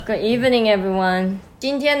Good evening, everyone.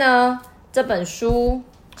 今天呢，这本书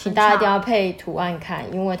请大家一定要配图案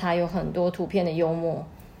看，因为它有很多图片的幽默。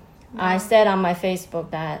I said on my Facebook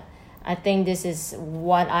that I think this is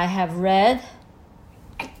what I have read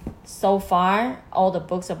so far. All the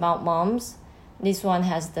books about moms, this one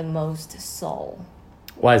has the most soul.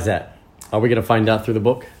 Why is that? Are we going to find out through the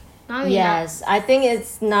book? Yes, I think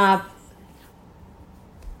it's not.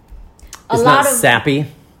 It's not sappy.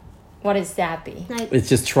 What is sappy? It's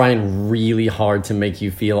just trying really hard to make you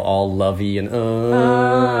feel all lovey and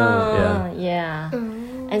yeah.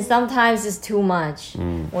 And sometimes it's too much.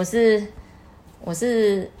 我是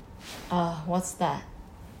what's that?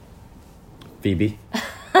 Phoebe.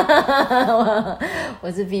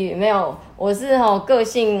 我是 Phoebe， 没有，我是个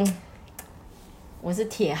性，我是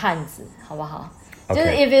铁汉子，好不好？ Okay. 就是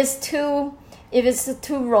if it's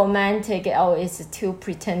too romantic or it's too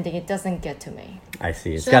pretending, it doesn't get to me. I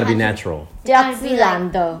see. It's got to be natural. 要自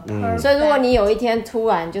然的。所以如果你有一天突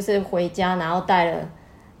然就是回家，然后带了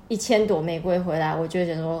1000朵玫瑰回来，我就会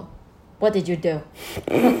觉得说 ，What did you do,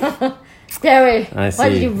 Terry? I see.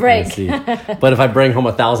 What did you break? I see. But if I bring home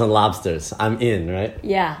 1,000 lobsters, I'm in, right?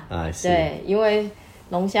 Yeah. I see. 对，因为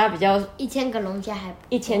龙虾比较1000个龙虾还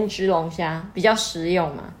1000只龙虾比较实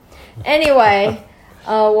用嘛。Anyway，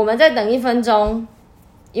 我们再等1分钟。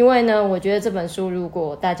因为呢，我觉得这本书如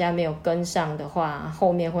果大家没有跟上的话，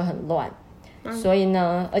后面会很乱。所以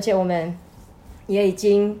呢，而且我们也已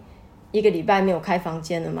经1个礼拜没有开房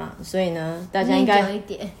间了嘛，所以呢，大家应该久一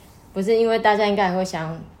点，不是因为大家应该也会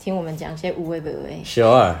想听我们讲些无谓不谓。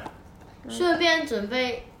Sure. 顺便准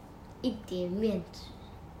备一点面纸。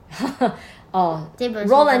这本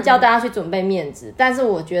书 Roland 叫大家去准备面纸，但是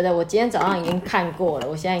我觉得我今天早上已经看过了，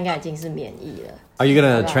我现在应该已经是免疫了。Are you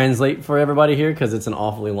going to translate for everybody here? Because it's an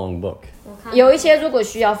awfully long book. 有一些如果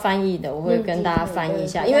需要翻译的，我会跟大家翻译一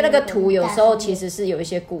下，因为那个图有时候其实是有一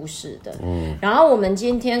些故事的。然后我们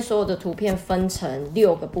今天所有的图片分成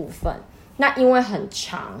6个部分，那因为很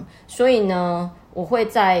长，所以呢，我会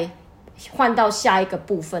在换到下一个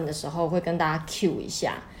部分的时候，会跟大家 cue 一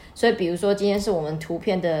下。所以比如说今天是我们图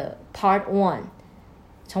片的 Part 1，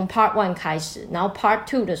 从 Part 1开始，然后 Part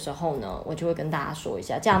 2的时候呢，我就会跟大家说一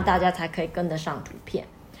下，这样大家才可以跟得上图片。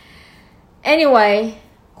Anyway,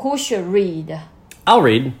 who should read? I'll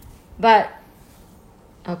read. But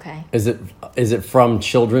okay. Is it from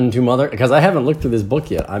children to mother? Because I haven't looked through this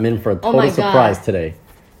book yet. I'm in for a total surprise today.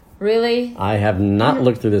 Really? I have not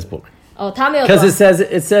looked through this book. 他没有 Because it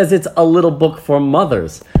says it's a little book for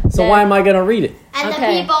mothers. So why am I going to read it? And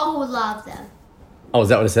Okay. the people who love them. Oh, is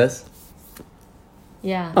that what it says?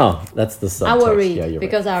 Yeah. Oh, that's the subtext. I will read Yeah, you're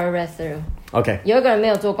because I will read through. right. Okay. 有一个人没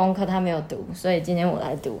有做功课，他没有读，所以今天我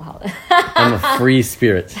来读好了。 I'm a free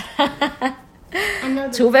spirit. I know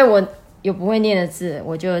the 除非我有不会念的字，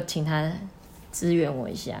我就请他支援我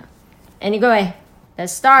一下。Anyway, let's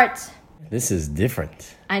start. This is different.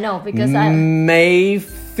 I know because I May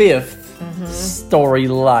 5th, Story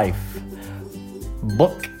Life.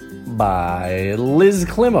 Book by Liz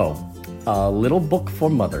Climo. A little book for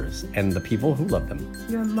mothers and the people who love them.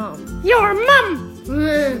 your mom. Your mom.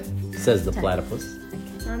 Says the platypus.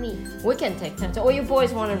 Mommy. We can take turns. Or you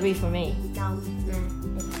boys want to read for me? No.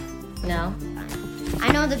 No.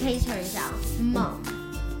 I know the page turns out. Mom.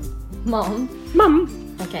 Mom.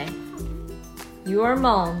 Mom. Okay. Your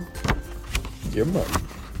mom. Your mom.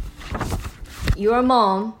 Your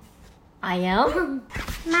mom. I am.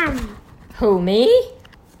 Mom. Who, me?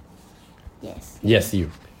 Yes. Yes, you.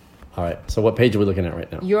 All right. So what page are we looking at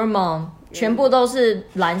right now? Your mom. 全部都是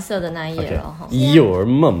蓝色的那一页 Okay. 了哈。 Your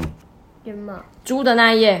mom. Your mom. 猪的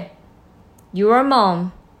那一页。Your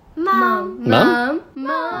mom. Mom. Mom?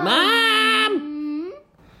 Mom.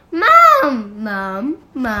 Mom. Mom.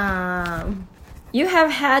 Mom. You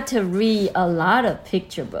have had to read a lot of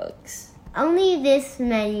picture books. Only this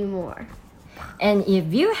many more. And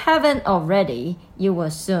if you haven't already, you will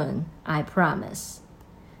soon, I promise.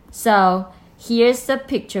 So, here's a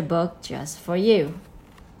picture book just for you.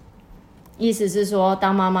 意思是说，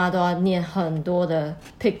当妈妈都要念很多的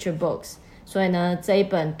picture books， 所以呢，这一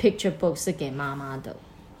本 picture book 是给妈妈的。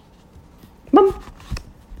Mom.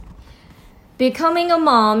 Becoming a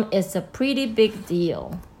mom is a pretty big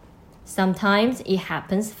deal. Sometimes it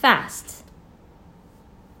happens fast.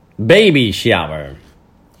 Baby shower.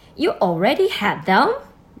 You already had them?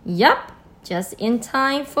 Yup, just in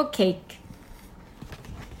time for cake.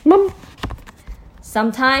 Mom.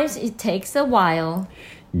 Sometimes it takes a while.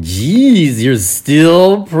 Geez, you're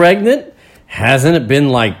still pregnant? Hasn't it been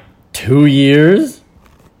like 2 years?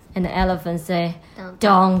 And the elephant say,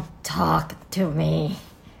 Don't talk to me.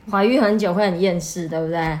 怀孕很久会很厌世，对不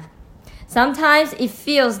对？Sometimes it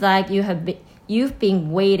feels like you've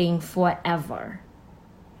been waiting forever.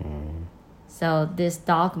 So this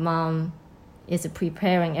dog mom is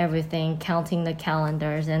preparing everything, counting the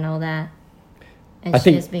calendars and all that. And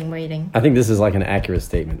she has been waiting. I think this is like an accurate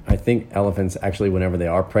statement. I think elephants actually, whenever they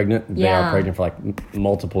are pregnant, they are pregnant for like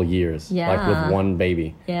multiple years. Yeah. Like with one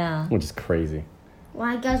baby. Yeah. Which is crazy.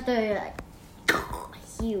 Why? Because they're like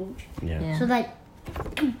huge. Yeah. So like,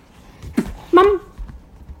 Mom.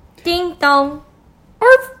 Ding dong.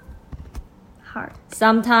 Earth. hard.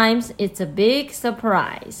 Sometimes it's a big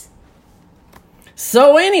surprise.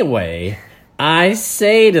 So anyway, I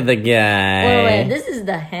say to the guy... Wait, this is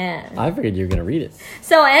the hand. I figured you were going to read it.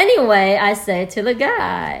 So anyway, I say to the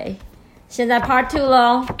guy. 现在 part 2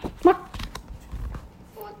 咯。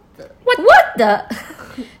What the?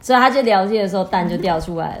 所以他就聊天的时候蛋就掉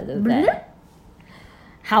出来了，对不对？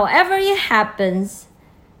 However it happens,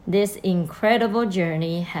 this incredible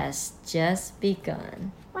journey has just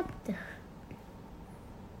begun. What the?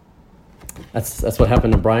 That's what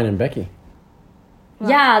happened to Brian and Becky.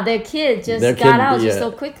 Yeah, their kid just Their got kid, out just so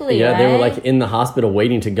quickly, Yeah, right? they were like in the hospital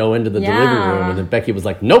waiting to go into the delivery room, and then Becky was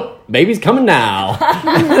like, "Nope, baby's coming now."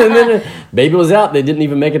 And then baby was out. They didn't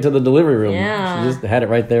even make it to the delivery room. Yeah. She just had it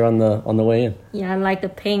right there on the way in. Yeah, like the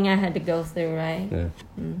pain I had to go through, right? Yeah.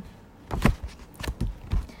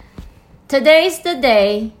 Today's the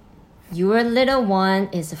day. Your little one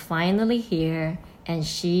is finally here, and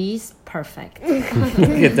she's perfect.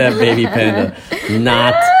 Look at that baby panda.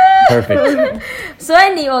 Not perfect. 所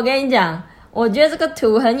以我跟你讲，我觉得这个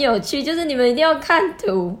图很有趣，就是你们一定要看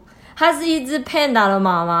图。它是一只 panda 的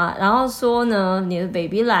妈妈，然后说呢，你的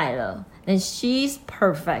baby 来了 ，and she's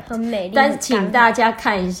perfect， 很美丽。但是请大家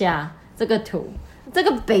看一下这个图，这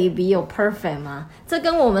个 baby 有 perfect 吗？这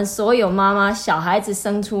跟我们所有妈妈小孩子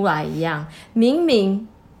生出来一样，明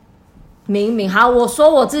明好，我说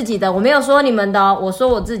我自己的，我没有说你们的哦，我说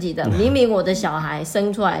我自己的。明明我的小孩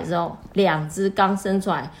生出来之后，2只刚生出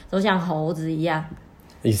来都像猴子一样，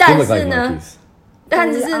 You still look like 但是呢 monkeys.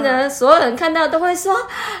 但是呢，所有人看到都会说啊，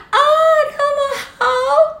他们好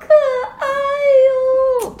可爱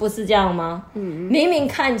哟，不是这样吗？明明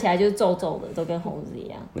看起来就是皱皱的，都跟猴子一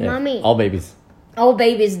样。 Yeah, Mommy. all babies.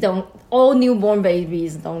 All newborn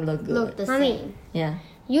babies don't look good. Look the same. Mommy, Yeah.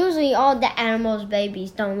 usually all the animals'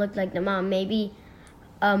 babies don't look like the mom. Maybe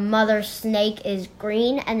a mother snake is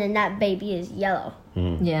green and then that baby is yellow.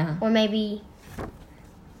 Yeah. Or maybe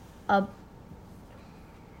a...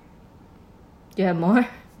 Do you have more?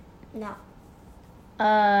 No.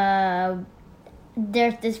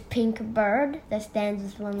 There's this pink bird that stands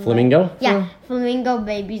as one leg. Flamingo? Yeah, flamingo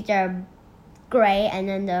babies, they're gray and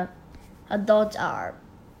then the adults are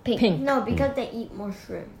pink. No, because they eat more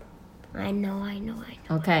shrimp. I know.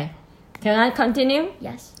 Okay. Can I continue?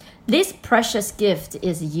 Yes. This precious gift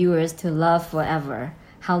is yours to love forever.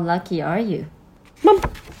 How lucky are you?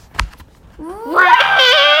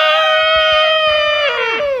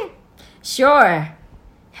 Sure.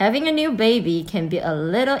 Having a new baby can be a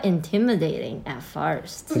little intimidating at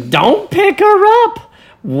first. Don't pick her up.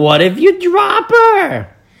 What if you drop her?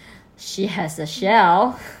 She has a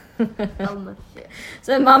shell. Oh my shit.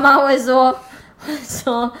 所以妈妈会说，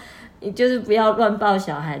你就是不要乱抱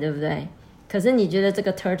小孩，对不对？可是你觉得这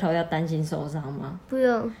个 turtle 要担心受伤吗？不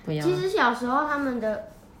用。不用。其实小时候他们的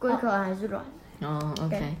龟壳还是软。哦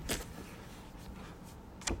 ，OK。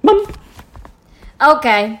 Mom.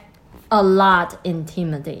 Okay. A lot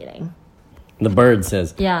intimidating. The bird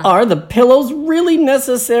says, Yeah. Are the pillows really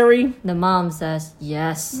necessary? The mom says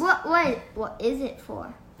yes. What is it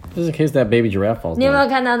for? Just in case that baby giraffe falls 你有没 down. 有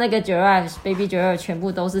看到那个 baby giraffe 全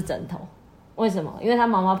部都是枕头？为什么？因为他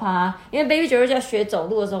妈妈怕他，因为 baby giraffe 在学走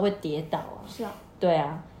路的时候会跌倒啊。是啊。对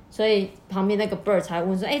啊，所以旁边那个 bird 才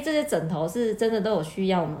问说：“哎，这些枕头是真的都有需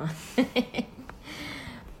要吗？”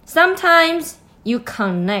 Sometimes you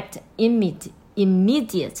connect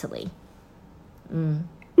immediately.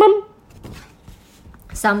 Mom.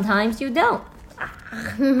 Sometimes you don't.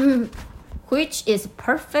 Which is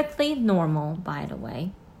perfectly normal, by the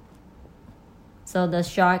way. So the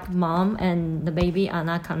shark mom and the baby are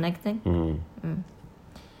not connecting.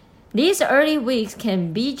 These early weeks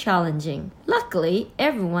can be challenging. Luckily,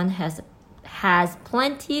 everyone has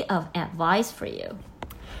plenty of advice for you.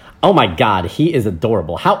 Oh my God, he is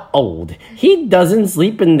adorable. How old? He doesn't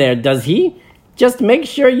sleep in there, does he? Just make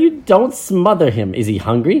sure you don't smother him. Is he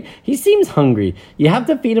hungry? He seems hungry. You have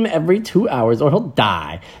to feed him every 2 hours or he'll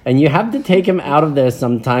die. And you have to take him out of there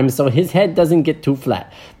sometimes so his head doesn't get too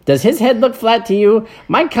flat. Does his head look flat to you?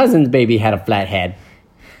 My cousin's baby had a flat head.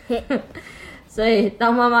 所以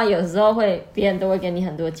当妈妈有时候会，别人都会给你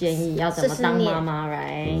很多建议，要怎么当妈妈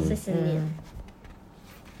 ，right？ 40年。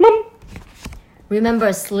Mom.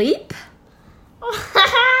 Remember sleep?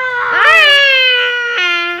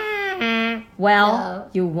 Well, No.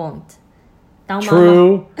 you won't. 当妈妈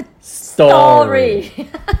True story. story.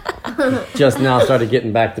 Just now started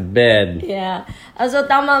getting back to bed. Yeah， 他说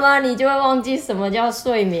当妈妈你就会忘记什么叫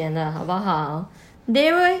睡眠了，好不好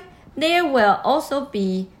？There will also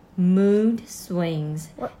be mood swings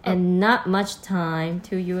and not much time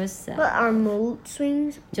to yourself. What are mood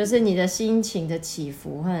swings? 就是你的心情的起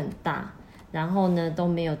伏会很大，然后呢都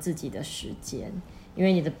没有自己的时间，因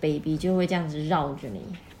为你的 baby 就会这样子绕着你。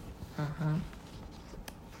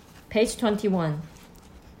Page 21.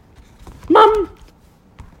 Mom.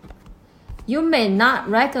 You may not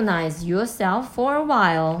recognize yourself for a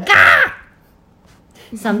while.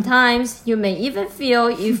 Sometimes you may even feel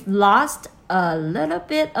you've lost a little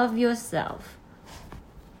bit of yourself.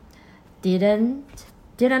 Didn't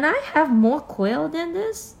I have more quill than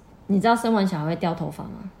this? 你知道生完小孩会掉头发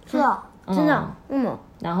吗？是哦，真的，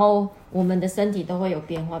然后我们的身体都会有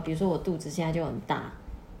变化，比如说我肚子现在就很大，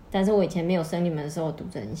但是我以前没有生你们的时候，我肚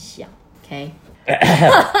子很小。OK，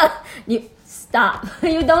 You stop.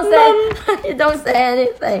 You don't say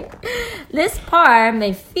anything. This part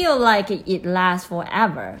may feel like it lasts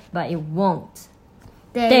forever, but it won't.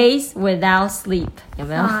 Days without sleep. 有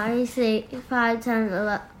没有？ 5, 6, 5, 10,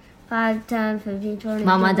 11, 5, 10, 15, 20,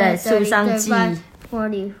 妈妈在树上记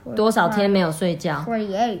 40, 多少天没有睡觉。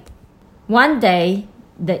 48. One day,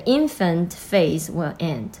 the infant phase will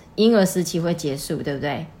end. 婴儿时期会结束，对不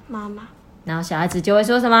对？妈妈，然后小孩子就会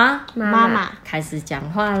说什么？妈妈，开始讲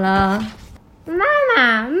话了。妈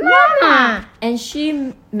妈，妈妈。 And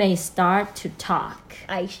she may start to talk.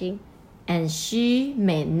 爱心。 And she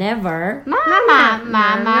may never 妈妈，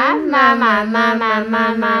妈妈，妈妈，妈妈，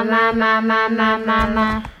妈妈，妈妈，妈妈，妈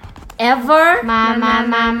妈。 ever 妈妈，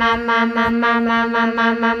妈妈，妈妈，妈妈，妈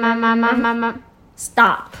妈，妈妈，妈妈，妈妈。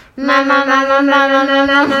 stop. 妈妈，妈妈，妈妈，妈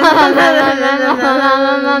妈，妈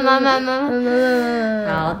妈，妈妈，妈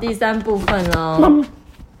妈。好，第三部分咯。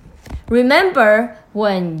Remember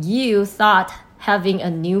when you thought having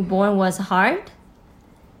a newborn was hard?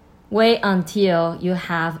 Wait until you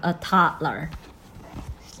have a toddler.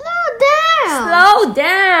 Slow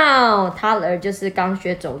down. Toddler 就是刚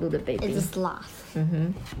学走路的 baby. It's a sloth.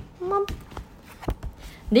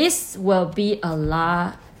 This will be a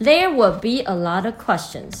lot. There will be a lot of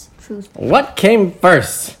questions. What came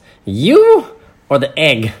first, you or the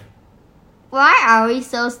egg? Why are we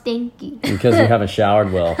so stinky? Because you haven't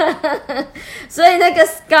showered well. 所以那个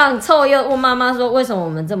skunk 臭又问妈妈说：“为什么我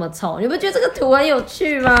们这么臭？”你不觉得这个图很有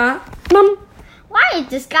趣吗？ Mom. Why is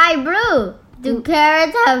the sky blue? Do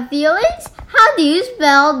carrots have feelings? How do you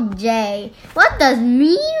spell J? What does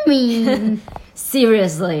me mean?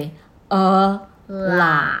 Seriously, a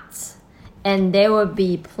lot. And there will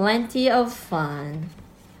be plenty of fun.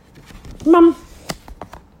 Mom.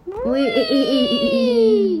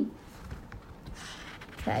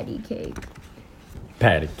 Patty cake.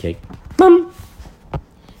 Patty cake. Mom.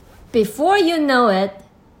 Before you know it,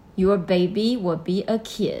 your baby will be a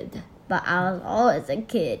kid. But I was always a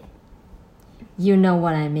kid. You know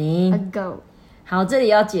what I A mean? goat. 好，这里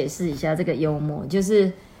要解释一下这个幽默，就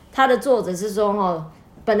是他的作者是说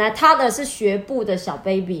本来他的是学步的小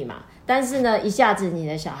baby 嘛，但是呢，一下子你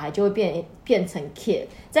的小孩就会变成 kid。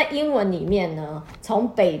在英文里面呢，从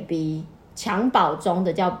baby 襁褓中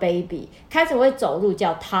的叫 baby， 开始会走路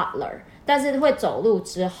叫 toddler， 但是会走路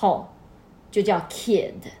之后就叫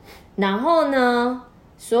kid。然后呢，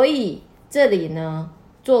所以这里呢，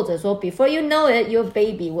作者说 Before you know it, your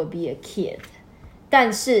baby will be a kid。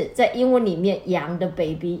但是在英文里面，羊的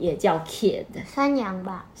baby 也叫 kid。山羊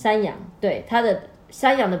吧。山羊，对，它的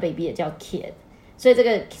山羊的 baby 也叫 kid， 所以这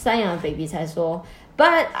个山羊的 baby 才说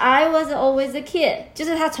But I was always a kid， 就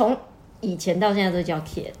是他从以前到现在都叫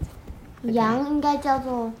kid。羊应该叫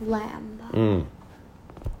做 lamb 吧。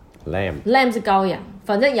Lamb. Lamb 是羔羊，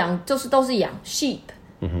反正羊就是都是羊 ，sheep，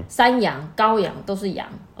山羊、羔羊都是羊。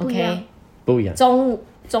OK， Booyah.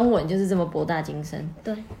 中文就是这么博大精深。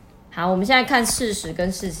对。好，我们现在看40跟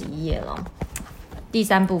41页了。第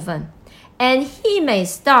三部分 ，And he may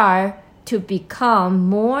start to become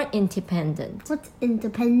more independent。 What's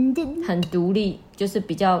independent? 很独立，就是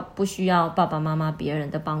比较不需要爸爸妈妈别人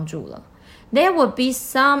的帮助了。There will be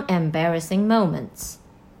some embarrassing moments.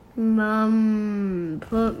 Mom,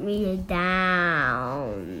 put me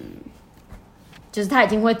down. 就是他已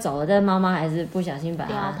经会走了，但是妈妈还是不小心把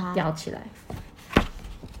他吊他吊起来。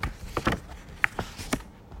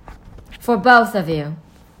For both of you.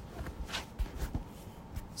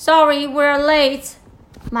 Sorry, we're late.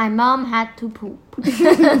 My mom had to poop.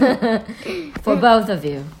 For both of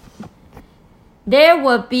you. There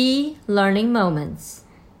will be learning moments.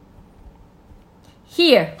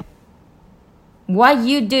 Here, What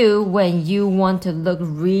you do when you want to look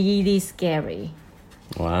really scary.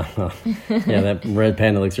 Wow. Yeah, that red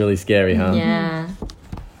panda looks really scary, huh? Yeah.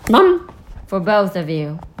 Mom, For both of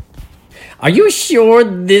you. are you sure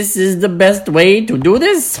this is the best way to do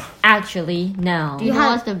this? Actually, no. You know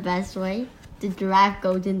what's the best way? The giraffe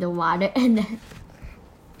goes in the water and then.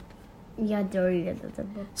 Yeah, dirty.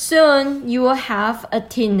 Soon you will have a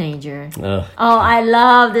teenager. Ugh. Oh, I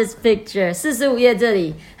love this picture. 45页这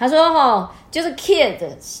里，他说就是 kid，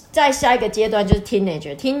 在下一个阶段就是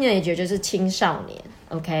teenager 就是青少年。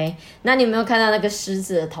OK， 那你有没有看到那个狮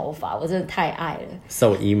子的头发？我真的太爱了。So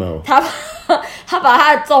emo. 他把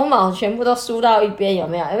他的鬃毛全部都梳到一边，有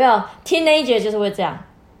没有？有没有 ？teenager 就是会这样，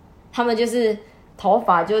他们就是头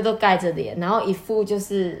发就都盖着脸，然后一副就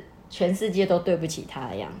是全世界都对不起他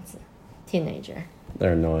的样子。Teenager.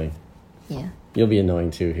 They're annoying. Yeah. You'll be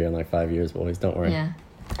annoying too here in like 5 years, boys. Don't worry. Yeah.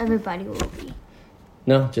 Everybody will be.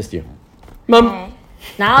 No, just you. Mom. Okay.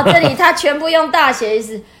 然后这里他全部用大写意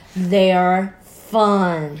思 ，They're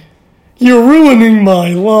fun. You're ruining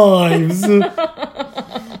my lives.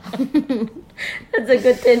 That's a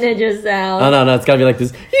good teenager sound. No, it's gotta be like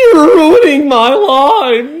this. You're ruining my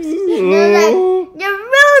lives. You're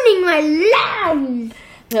ruining my life.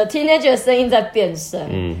 有 teenager 的声音在变声，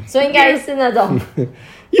所以应该是那种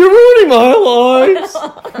You're ruining my lives.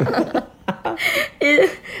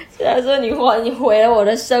 虽然说你毁了我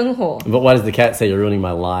的生活。 But why does the cat say you're ruining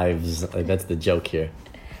my lives? Like, that's the joke here.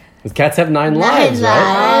 Because cats have 9 lives, lives.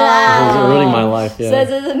 right? You're ruining my life, 所以 yeah.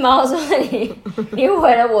 这只猫说你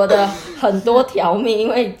毁了我的很多条命，因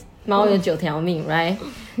为猫有9条命 ，right?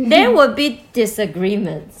 There would be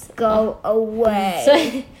disagreements. Go away. 所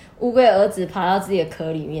以乌龟儿子爬到自己的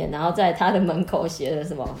壳里面，然后在他的门口写了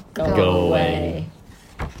什么 Go away.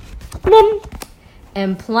 Mom.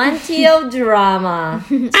 And plenty of drama.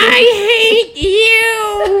 I hate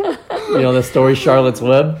you. You know the story Charlotte's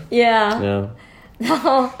Web? Yeah. Yeah. 然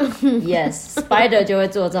后 yes, Spider 就会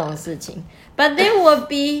做这种事情。But there will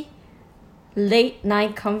be late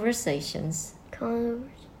night conversations.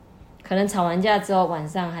 可能吵完架之后晚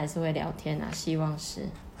上还是会聊天啊，希望是。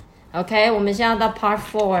OK， 我们现在要到 Part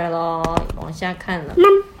 4咯，往下看了。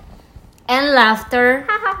And laughter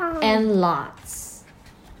and lots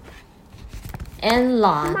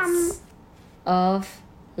of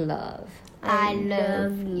love. I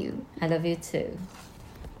love you. I love you too.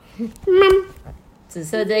 紫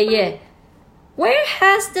色这一页 Where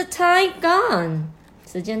has the time gone?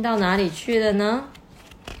 时间到哪里去了呢？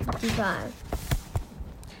 55.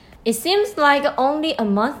 It seems like only a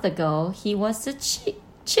month ago he was a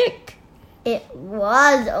chick. It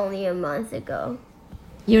was only a month ago.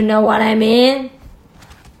 You know what I mean?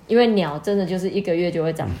 因为鸟真的就是1个月就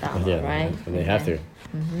会长大嘛 Yeah, right? when they have to.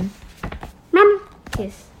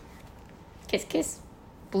 Kiss. Kiss, kiss.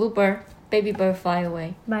 Blue bird, baby bird, fly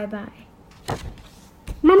away. Bye bye.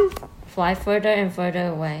 Fly further and further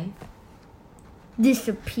away.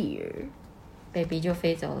 Disappear. Baby 就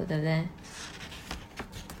飞走了，对不对？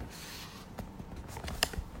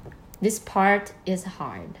 This part is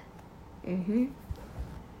hard.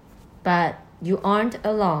 But you aren't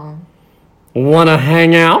alone. Wanna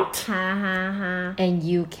hang out? Ha ha ha. And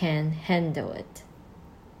you can handle it.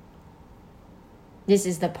 This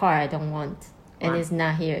is the part I don't want. And it's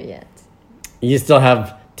not here yet. You still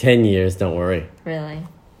have 10 years, don't worry. Really?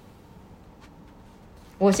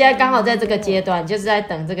 我现在刚好在这个阶段，就是在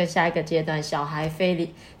等这个下一个阶段，小孩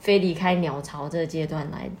飞离开鸟巢这个阶段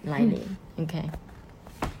来临。Okay.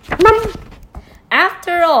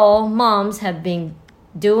 After all, moms have been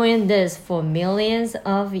doing this for millions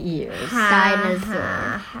of years.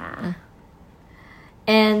 Dinosaur.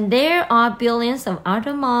 And there are billions of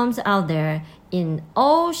other moms out there in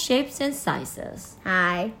all shapes and sizes.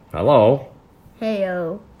 Hi. Hello?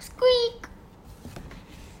 Heyo. Squeak.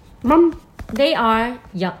 Mom? There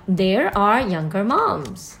are younger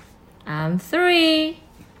moms. I'm 3.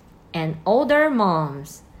 And older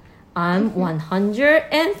moms. I'm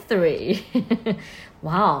 103.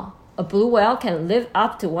 Wow. A blue whale can live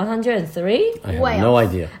up to 103? I have no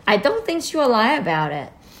idea. I don't think she'll lie about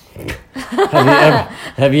it.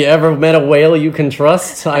 Have you ever met a whale you can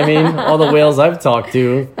trust? I mean, all the whales I've talked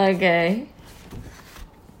to. Okay.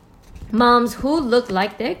 Moms who look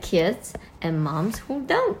like their kids and moms who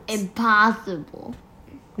don't. Impossible.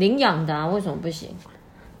 领养的啊，为什么不行？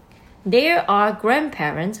 There are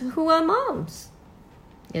grandparents who are moms.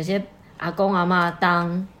 有些阿公阿嬷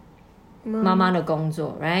当妈妈的工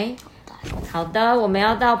作 right? 好的，我们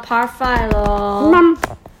要到 Part 5咯。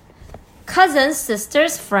Cousins,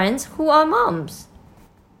 sisters, friends who are moms.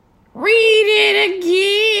 Read it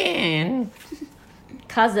again.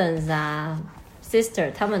 Cousins 啊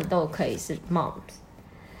sister，他们都可以是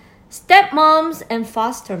moms。Stepmoms and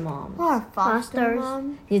foster moms。 What are foster Fosters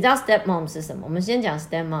moms? 你知道 stepmom 是什么？我们先讲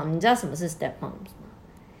stepmom。你知道什么是 stepmoms 吗？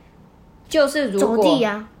就是如果走地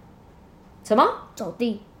啊，什么走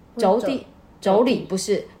地，妯娌不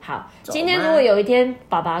是。好，走今天吗如果有一天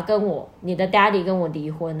爸爸跟我，你的 daddy 跟我离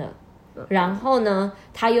婚了，然后呢，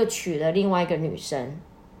他又娶了另外一个女生，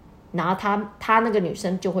然后他那个女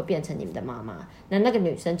生就会变成你们的妈妈，那个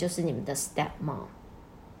女生就是你们的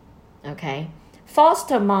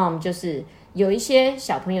stepmom。OK，foster mom 就是有一些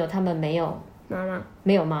小朋友他们没有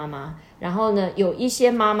妈妈，然后呢，有一些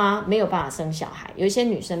妈妈没有办法生小孩，有一些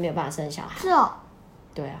女生没有办法生小孩。是哦，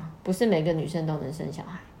对啊，不是每个女生都能生小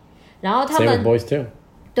孩。然后他 Same 们 with boys too.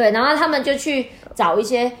 对，然后他们就去找一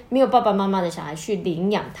些没有爸爸妈妈的小孩去领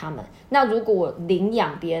养他们。那如果我领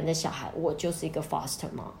养别人的小孩，我就是一个 foster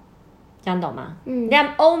mom， 这样懂吗？There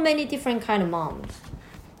are all many different kind of moms。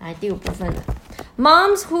来，第五部分了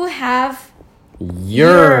 ，moms who have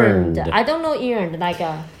Yearned. I don't know yearned like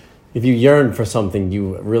a If you yearn for something,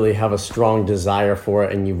 you really have a strong desire for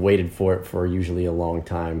it, and you've waited for it for usually a long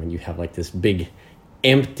time, and you have like this big,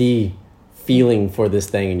 empty feeling for this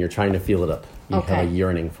thing, and you're trying to feel it up. You have a Okay.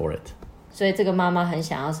 yearning for it. 所以这个妈妈很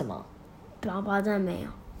想要什么？宝宝真的没有，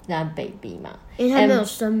让 baby 嘛。因为他没有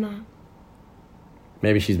生吗？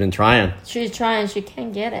 Maybe she's been trying. She's trying, she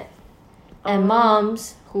can't get it. And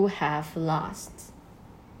moms who have lost.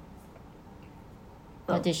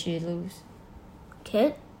 What did she lose?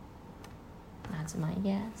 Kid? That's my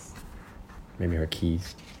guess. Maybe her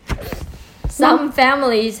keys. Some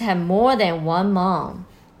families have more than one mom.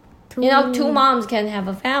 You know, two moms can have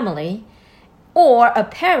a family. Or a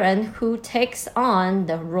parent who takes on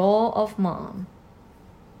the role of mom.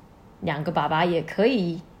 两个爸爸也可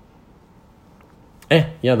以。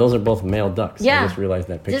 Yeah, those are both male ducks. Yeah. I just realized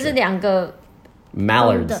that 就 picture. 是两个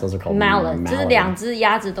Mallards, those are called mallard， mallards. 就是两只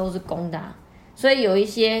鸭子都是公的啊、所以有一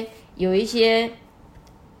些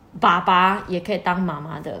爸爸也可以当妈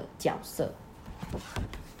妈的角色。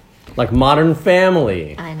 Like Modern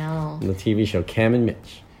Family. I know. The TV show Cam and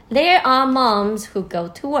Mitch. There are moms who go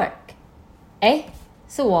to work. 哎，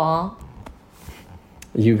是我哦。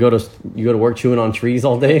You go to work chewing on trees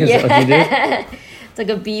all day? Is that what you do? 这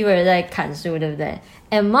个 beaver 在砍树，对不对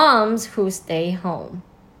 ？And moms who stay home.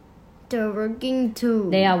 They're working too.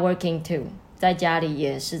 They are working too. 在家里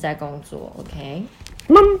也是在工作 ，OK？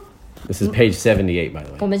 This is page 78, by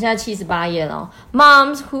the 我 way. 们现在78页了。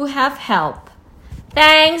Moms who have help.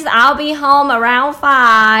 Thanks, I'll be home around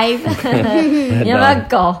 5. 你有没有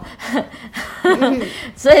狗？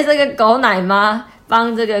所以这个狗奶妈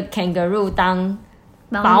帮这个 kangaroo 当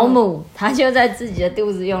保姆，她就在自己的肚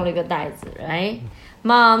子用了一个袋子 ，right?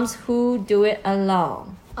 Moms who do it alone.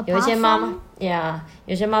 有一些妈妈 ，yeah，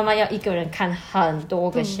 有些妈妈要一个人看很多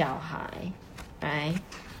个小孩 ，right?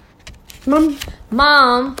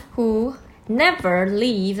 Mom who never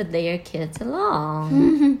leave their kids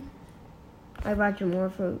alone. I brought you more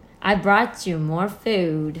fruit. I brought you more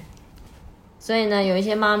food. 所以呢，有一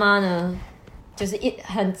些妈妈呢，就是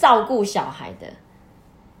很照顾小孩的。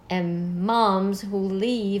And moms who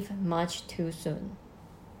leave much too soon.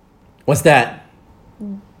 What's that?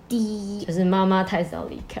 就是妈妈太早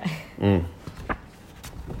离开。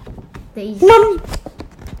的意思。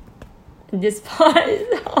This part is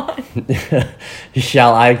hard.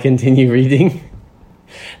 Shall I continue reading?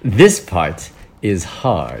 This part is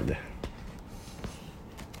hard.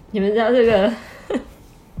 你们知道这个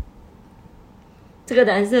这个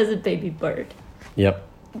蓝色是 baby bird， Yep.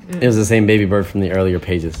 It was the same baby bird from the earlier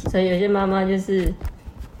pages. 所以有些妈妈就是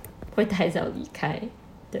会太早离开。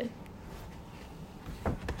对。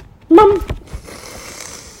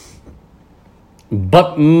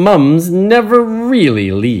 But mums never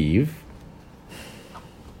really leave.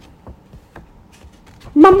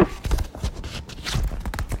 Mum.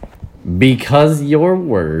 Because your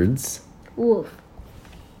words. Wolf.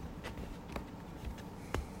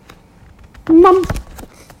 Mum.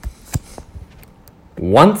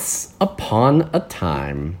 Once upon a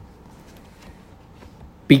time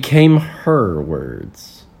became her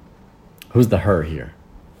words. Who's the her here?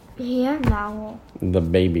 Here, vowel. The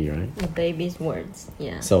baby, right? The baby's words,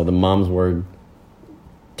 yeah. So the mom's word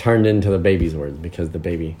turned into the baby's words because the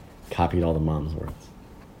baby copied all the mom's words.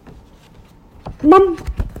 Mom.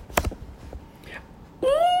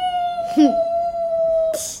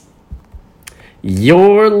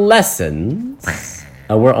 Your lessons.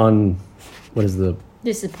 We're on, what is the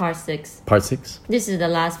This is part 6. part 6? This is the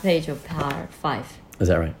last page of part 5. Is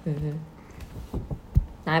that right?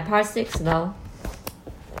 Now part 6 though.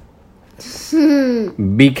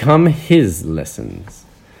 Become his lessons.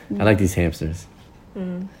 I like these hamsters.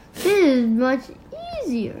 This is much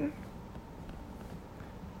easier.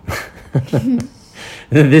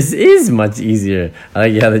 This is much easier.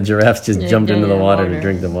 Yeah, the giraffes just jumped into the water to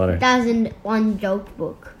drink the water. That's in one joke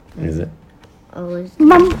book. Is it? Oh,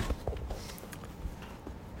 Mom.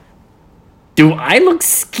 Do I look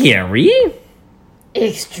scary?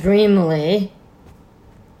 Extremely.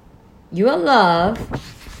 Your love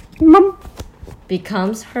Mom.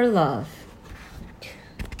 becomes her love.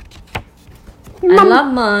 I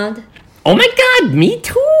love mud Oh my god, me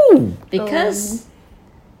too. because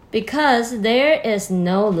there is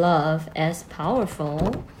no love as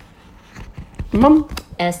powerful Mom.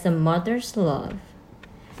 as the mother's love,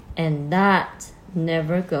 and that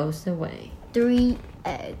never goes away. 3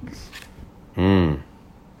 eggs. You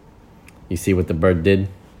see what the bird did?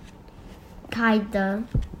 Kinda.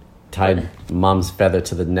 Tied mom's feather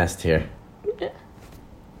to the nest here.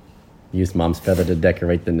 Used mom's feather to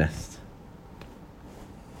decorate the nest.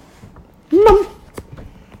 Mom.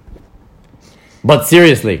 But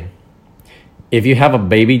seriously, if you have a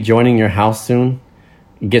baby joining your house soon,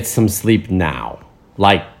 get some sleep now.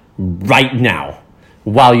 Like, right now.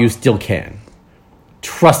 While you still can.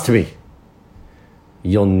 Trust me.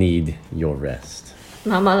 You'll need your rest.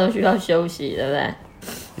 妈妈都需要休息，对不对？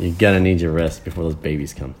 You're gonna need your rest before those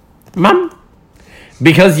babies come. Mom!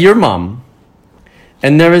 Because you're mom.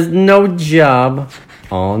 And there is no job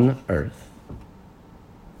on earth.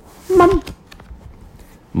 Mom.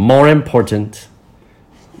 More important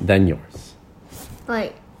than yours.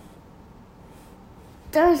 Like,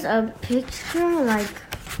 there's a picture, like,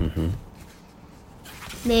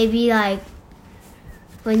 maybe like,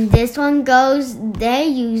 when this one goes, they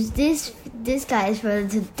use this guy's feather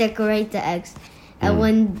to decorate the eggs. And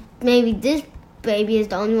when maybe this baby is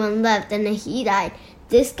the only one left and then he died,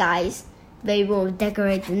 this guy's baby will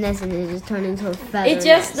decorate the nest and it just turn into a feather. It's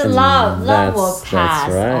just the love will That's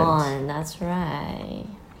pass right. on. That's right.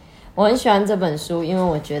 我很喜欢这本书，因为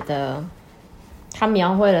我觉得它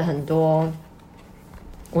描绘了很多，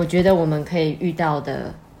我觉得我们可以遇到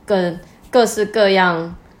的各式各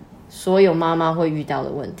样，所有妈妈会遇到的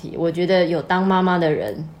问题。我觉得有当妈妈的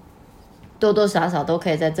人，多多少少都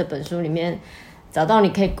可以在这本书里面找到你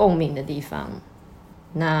可以共鸣的地方。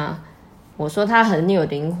那我说它很有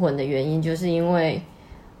灵魂的原因，就是因为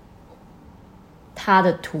它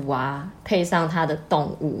的图啊，配上它的动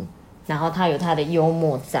物，然后它有它的幽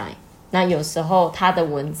默在。那有时候它的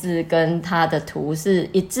文字跟它的图是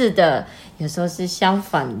一致的，有时候是相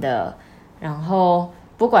反的。然后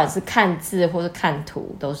不管是看字或是看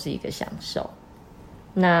图，都是一个享受。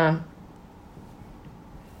那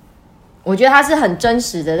我觉得它是很真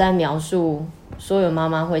实的在描述所有妈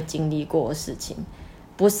妈会经历过的事情，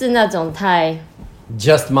不是那种太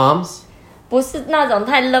Just moms? 不是那种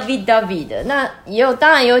太 lovey dovey 的。那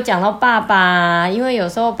当然也有讲到爸爸啊，因为有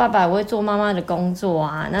时候爸爸也会做妈妈的工作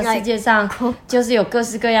啊。那世界上就是有各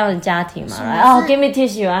式各样的家庭嘛。哦、give me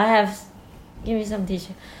tissue, I have, give me some tissue。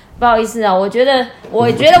不好意思啊，我觉得我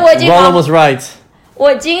已经 Roland was right.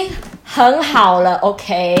 我已经很好了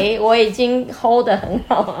 ，OK， 我已经 hold 得很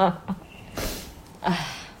好了。唉，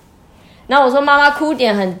那我说妈妈哭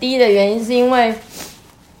点很低的原因是因为，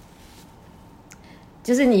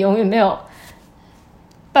就是你永远没有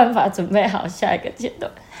办法准备好下一个阶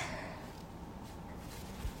段。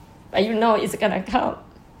But you know it's gonna come,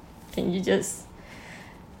 and you just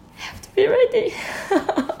have to be ready.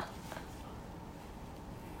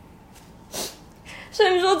 所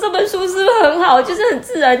以说这本书是不是很好？就是很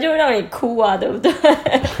自然就会让你哭啊，对不对？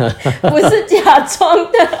不是假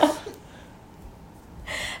装的。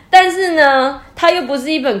但是呢，它又不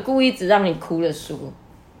是一本故意只让你哭的书，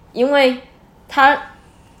因为它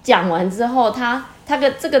讲完之后，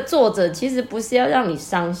这个作者其实不是要让你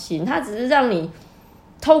伤心，他只是让你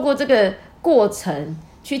透过这个过程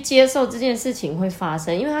去接受这件事情会发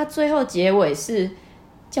生，因为他最后结尾是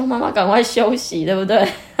叫妈妈赶快休息，对不对？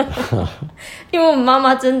因为我们妈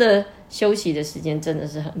妈真的休息的时间真的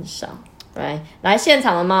是很少。来现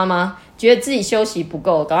场的妈妈觉得自己休息不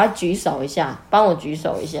够，赶快举手一下，帮我举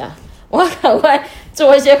手一下，我要赶快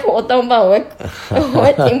做一些活动，不然我会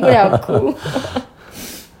停不了哭。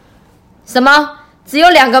什么？只有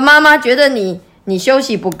2个妈妈觉得你休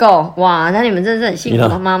息不够？哇，那你们真的是很幸福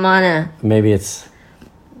的妈妈呢。Maybe it's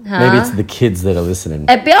the kids that are listening.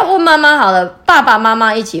 不要问妈妈好了，爸爸妈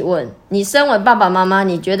妈一起问。你身为爸爸妈妈，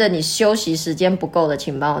你觉得你休息时间不够的，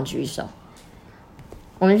请帮我举手。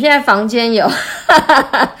我们现在房间有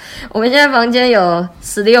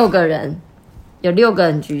16个人，有6个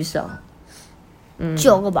人举手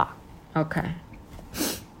9个吧。 OK，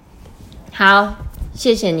 好，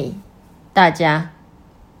谢谢你，大家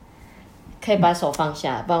可以把手放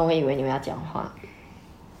下，不然我会以为你们要讲话。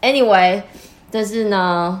Anyway，但是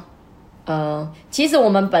呢，其实我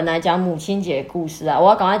们本来讲母亲节的故事啊，我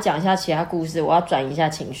要赶快讲一下其他故事，我要转移一下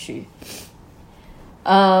情绪。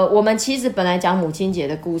我们其实本来讲母亲节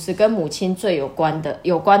的故事，跟母亲最有关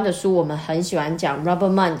的书，我们很喜欢讲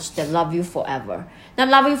Robert Munsch 的 Love You Forever。那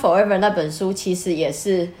Love You Forever 那本书其实也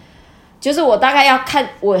是，就是我大概要看，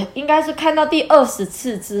我应该是看到第20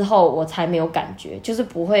次之后，我才没有感觉，就是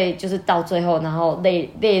不会，就是到最后，然后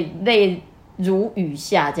泪如雨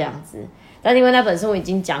下这样子。但因为那本书我已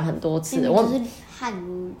经讲很多次了，我就是汗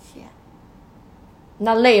如雨下。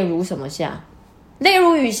那泪如什么下？泪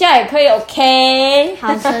如雨下也可以 ，OK。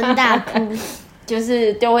好声大哭，就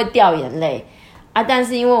是都会掉眼泪啊。但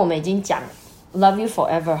是因为我们已经讲 Love You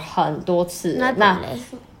Forever 很多次了，那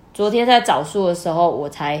昨天在找书的时候，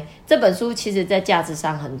这本书其实在架子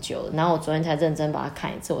上很久了，然后我昨天才认真把它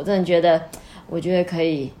看一次。我真的觉得，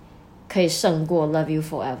可以胜过 Love You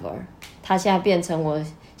Forever。它现在变成我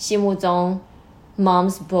心目中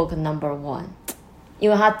Mom's Book No.1，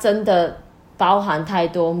 因为它真的包含太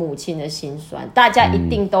多母亲的辛酸，大家一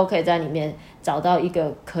定都可以在里面找到一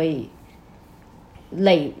个可以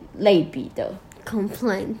类比的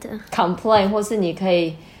complain 或是你可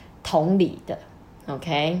以同理的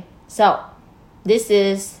OK so this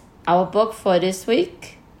is our book for this week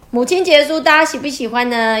母亲节书大家喜不喜欢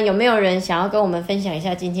呢？有没有人想要跟我们分享一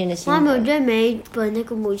下今天的心得？我觉得每一本那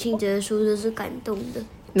个母亲节的书都是感动的，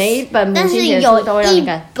每一本母亲节书都会让你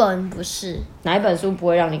感动，但是有一本不是。哪一本书不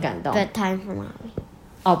会让你感动？ Bedtime for Mommy。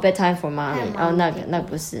哦 ，Bedtime for Mommy。哦，那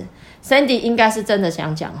不是。Sandy 应该是真的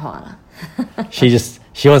想讲话了。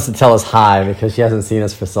she wants to tell us hi because she hasn't seen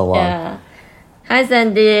us for so long. Yeah. Hi,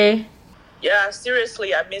 Sandy. Yeah,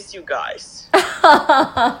 seriously, I miss you guys.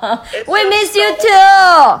 We miss you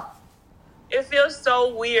too. It feels so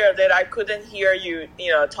weird that I couldn't hear you,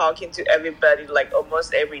 talking to everybody like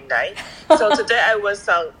almost every night. So today I was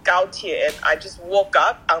on Gaotie and I just woke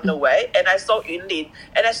up on the way and I saw Yunlin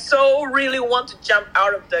and I so really want to jump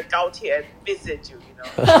out of the Gaotie and visit you,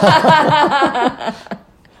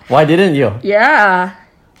 Why didn't you? Yeah.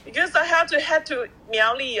 Because I had to head to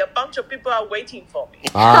Miaoli. A bunch of people are waiting for me.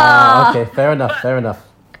 Okay, fair enough.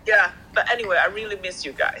 Yeah, but anyway, I really miss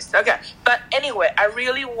you guys. Okay, but anyway, I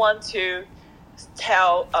really want to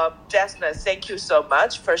tell Desmond, thank you so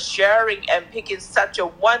much for sharing and picking such a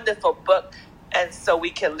wonderful book, and so we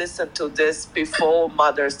can listen to this before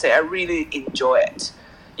Mother's Day. I really enjoy it.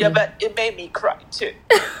 Yeah, but it made me cry too.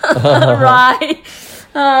 Right.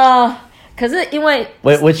 可是因为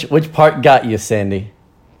Wait, which part got you, Sandy?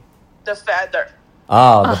 The feather.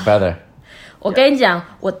 Oh, the feather. 我跟你讲，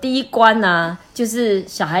我第一关啊，就是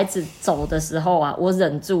小孩子走的时候啊，我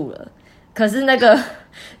忍住了。可是那个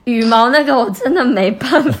羽毛那个，我真的没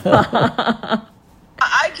办法。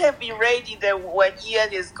I can be ready that when Ian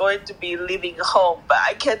is going to be leaving home, but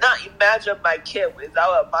I cannot imagine my kid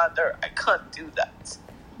without a mother. I can't do that.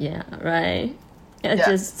 Yeah, right.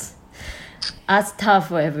 Just that's tough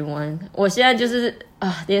for everyone. 我现在就是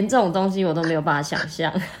连这种东西我都没有办法想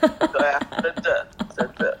象。对啊，真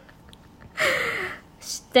的。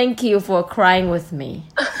Thank you for crying with me.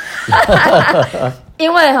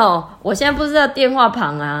 因为我现在不知道电话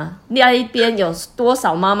旁啊，另一边有多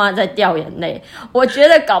少妈妈在掉眼泪。我觉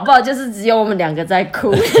得搞不好就是只有我们两个在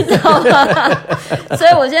哭，你知道吗？所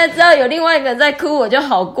以我现在知道有另外一个人在哭，我就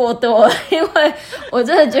好过多了。因为我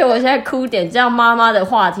真的觉得我现在哭点这样妈妈的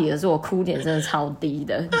话题的时候，我哭点真的超低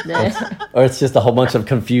的。对。Or it's just a whole bunch of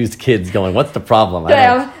confused kids going, "What's the problem?" 对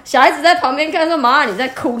啊，小孩子在旁边看说：“妈，你在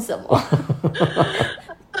哭什么？”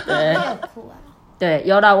对。对，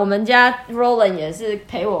有啦，我们家 Roland 也是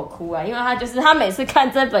陪我哭啊，因为他每次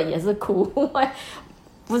看这本也是哭，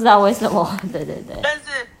不知道为什么。对。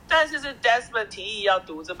但是 Desmond 提议要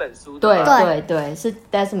读这本书的。对，是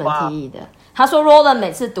Desmond 提议的。他说 Roland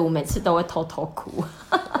每次读，每次都会偷偷哭。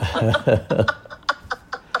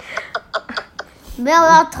没有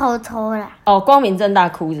要偷偷啦。哦，光明正大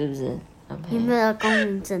哭是不是？有没有光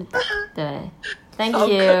明正大？对 ，Thank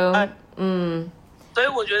you。所以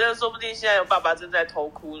我觉得说不定现在有爸爸正在偷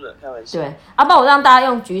哭了，开玩笑。对，不然我让大家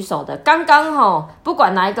用举手的。刚刚不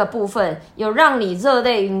管哪一个部分有让你热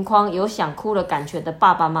泪盈眶、有想哭的感觉的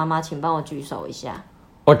爸爸妈妈，请帮我举手一下。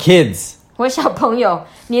Or kids. 我小朋友，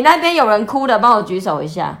你那边有人哭的，帮我举手一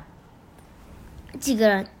下。几个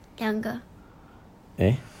人？2个。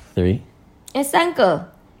3. 3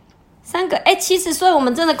个。其实所以我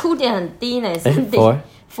们真的哭点很低呢。4.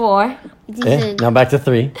 一定是。Now back to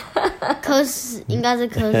 3. 科室应该是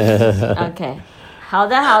科室。OK， 好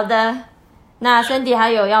的。那 Cindy 还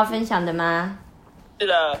有要分享的吗？是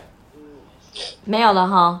的，没有了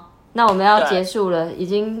哈。那我们要结束了，已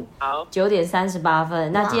经好9点38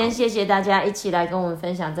分。那今天谢谢大家一起来跟我们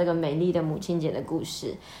分享这个美丽的母亲节的故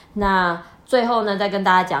事。那最后呢，再跟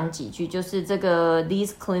大家讲几句，就是这个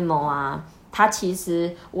Liz Climo 啊，他其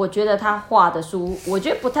实我觉得他画的书，我觉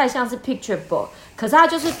得不太像是 picture book， 可是他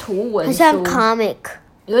就是图文书，很像 comic，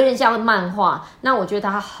 有点像漫画。那我觉得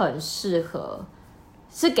他很适合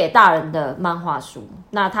是给大人的漫画书。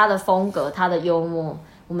那他的风格，他的幽默，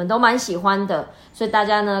我们都蛮喜欢的，所以大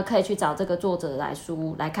家呢可以去找这个作者来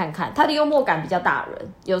书来看看，他的幽默感比较大人，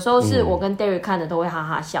有时候是我跟 Derry 看的都会哈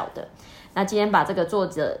哈笑的。那今天把这个作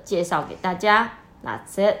者介绍给大家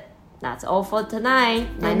 ，That's it, that's all for tonight.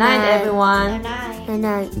 Night night, everyone. Night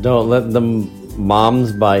night. Don't let the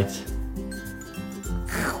moms bite.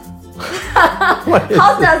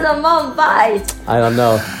 How does a mom bite? I don't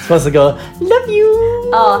know. It's supposed to go, love you.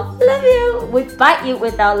 Oh, love you. We bite you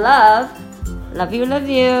without love. Love you, love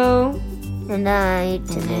you. Good night.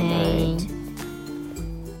 Good night.